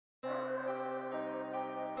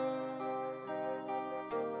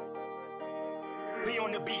Be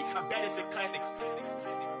on the beat, I bet it's a classic.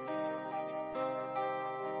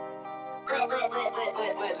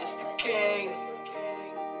 It's the king.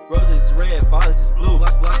 Roses is red, violets is blue.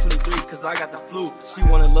 Block 23, cause I got the flu. She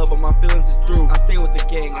wanna love, but my feelings is through. I stay with the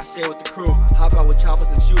gang, I stay with the crew. Hop out with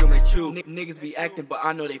choppers and shoot them, they chew. Niggas be acting, but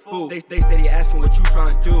I know they fool. They steady asking what you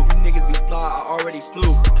tryna do. You niggas be fly, I already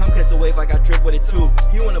flew. Come catch the wave, I got drip with it too.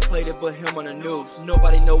 He wanna play it, but him on the news.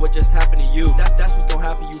 Nobody know what just happened to you. That's what's gonna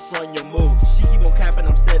happen, you frontin' your move. She keep on capping,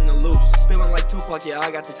 I'm setting the loose. Feeling like Tupac, yeah,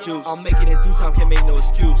 I got the juice. I'll make it in due time, can't make no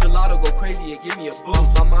excuse. Gelato go crazy, yeah, give me a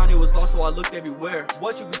boost. My mind, it was lost, so I looked everywhere.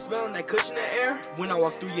 What, you be smelling that cushion in the air? When I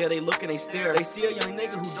walk through, yeah, they look and they stare. They see a young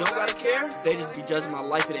nigga who don't gotta care. They just be judging my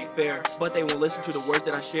life, it ain't fair. But they won't listen to the words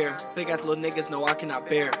that I share. Fake ass little niggas know I cannot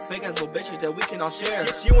bear. Fake ass little bitches that we can all share.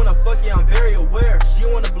 She wanna fuck, yeah, I'm very aware. She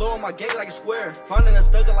wanna blow on my gang like a square. Finding a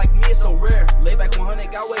thugger like me is so rare. Lay back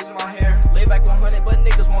 100, got waves in my hair. Lay back 100, but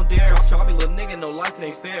niggas won't dare. Choppy little nigga, no life, it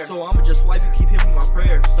ain't fair. So I'ma just swipe you, keep hitting my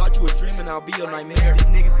prayers. Thought you was dreaming, I'll be your nightmare. These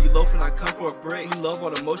niggas be loafing, I come for a break. We love all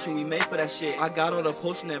the motion, we made for that shit. I got all the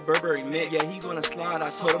potion, that Burberry mix. Yeah, he gonna slide, I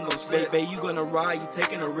told him don't slip. Babe, you gonna ride, you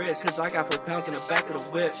taking a risk. Cause I got 4 pounds in the back of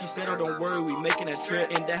the whip. She said, oh, don't worry, we making that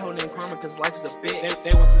trip. And that hoe named Karma, cause life is a bitch.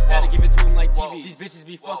 They want some static, give it to them like TV. These bitches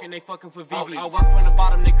be fucking, they fucking for VV. I walk from the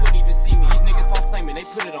bottom, they couldn't even see me. These niggas false claiming, they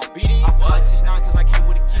put it on BD. I feel like 6'9" cause I came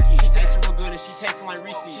with a Kiki. She tasting real good and she tasting like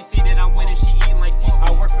Reese. She see that I'm winning, she eating like Cece.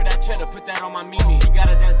 I work for that cheddar, put that on my Mimi. He got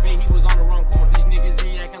his ass big, he was on the wrong corner. These niggas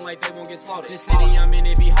be acting like they won't get slaughtered. This city I'm in,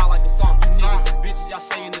 it be hot like a sauna. You niggas is bitches, y'all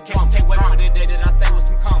stay in the drum. Can't wait for the day that I stay with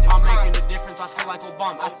some calm. I'm making a difference, I feel like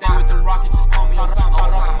Obama. I stay with them rockets, just call me Osama.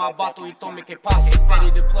 Caught up in my vato, he told me que pasa. He said he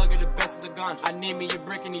the plug of the best of the ganja. I need me a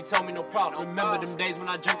brick and he told me no problem. Remember them days when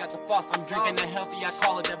I drank out the faucet. I'm drinking that healthy, I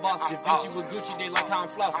call it that boss. Da Vinci with Gucci, they like how I'm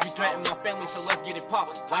floss. You threaten my family, so let's get it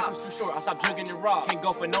poppin'. Life was too short, I stopped drinking and raw. Can't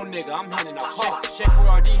go for no nigga, I'm handing out calls. Chef with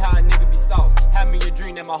RD, how a nigga be sauce. Had me a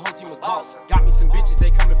dream that my whole team was boss. Got me some bitches,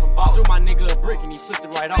 they coming from boss. Threw my nigga a brick and he flipped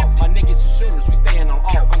it right off. My niggas just shooters, we stayin' on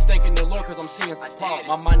off. I'm thanking the Lord cause I'm seeing some claws.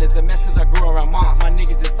 My mind is a mess cause I grew around moms. My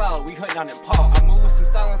niggas is solid, we hunt down in paws. I move with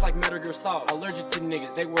some silence like Metal Gear Solid. Allergic to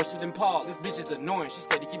niggas, they worse than Paul. This bitch is annoying, she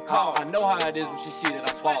steady keep call. I know how it is when she see that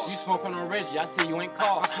I swallow. You smoking on Reggie, I see you ain't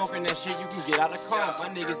call. I'm smoking that shit, you can get out of calm. My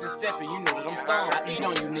niggas is stepping, you know that I'm stoned. I eat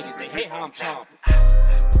on you niggas, they hate how I'm chomping.